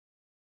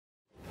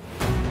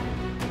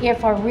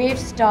If our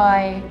reefs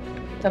die,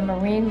 the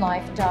marine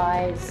life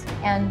dies,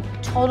 and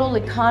total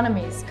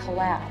economies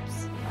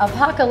collapse.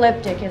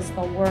 Apocalyptic is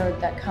the word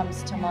that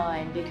comes to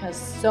mind because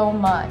so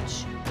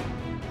much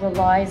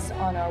relies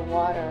on our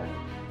water.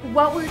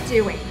 What we're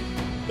doing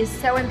is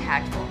so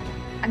impactful.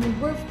 I mean,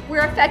 we're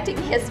affecting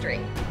history.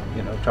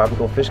 You know,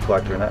 tropical fish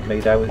collector, and that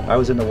made I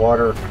was in the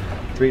water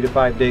 3 to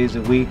 5 days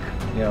a week.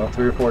 You know,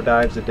 3 or 4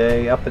 dives a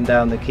day, up and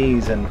down the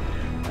Keys, and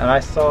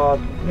I saw,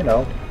 you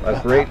know, a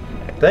great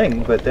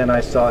thing, but then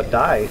I saw it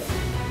die.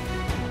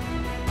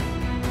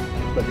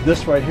 But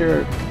this right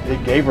here,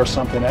 it gave her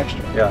something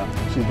extra.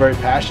 Yeah. She's very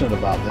passionate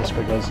about this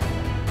because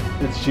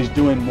she's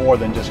doing more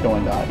than just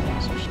going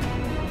diving. So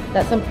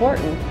that's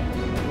important.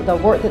 The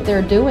work that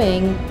they're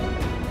doing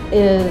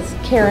is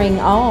carrying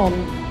on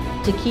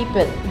to keep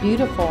it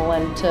beautiful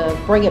and to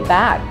bring it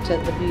back to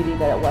the beauty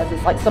that it was.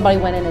 It's like somebody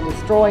went in and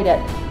destroyed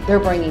it, they're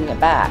bringing it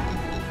back.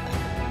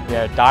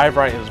 Yeah, Dive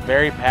Right is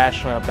very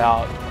passionate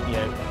about, you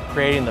know,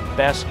 creating the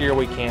best gear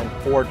we can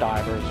for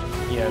divers,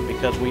 you know,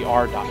 because we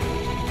are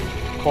divers.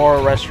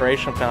 Coral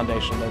Restoration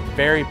Foundation, they're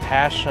very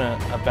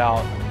passionate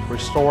about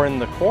restoring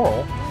the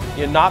coral,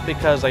 you know, not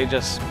because they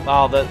just,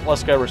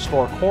 let's go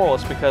restore coral.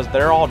 It's because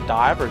they're all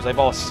divers. They've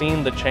all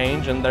seen the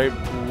change and they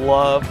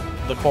love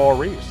the coral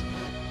reefs.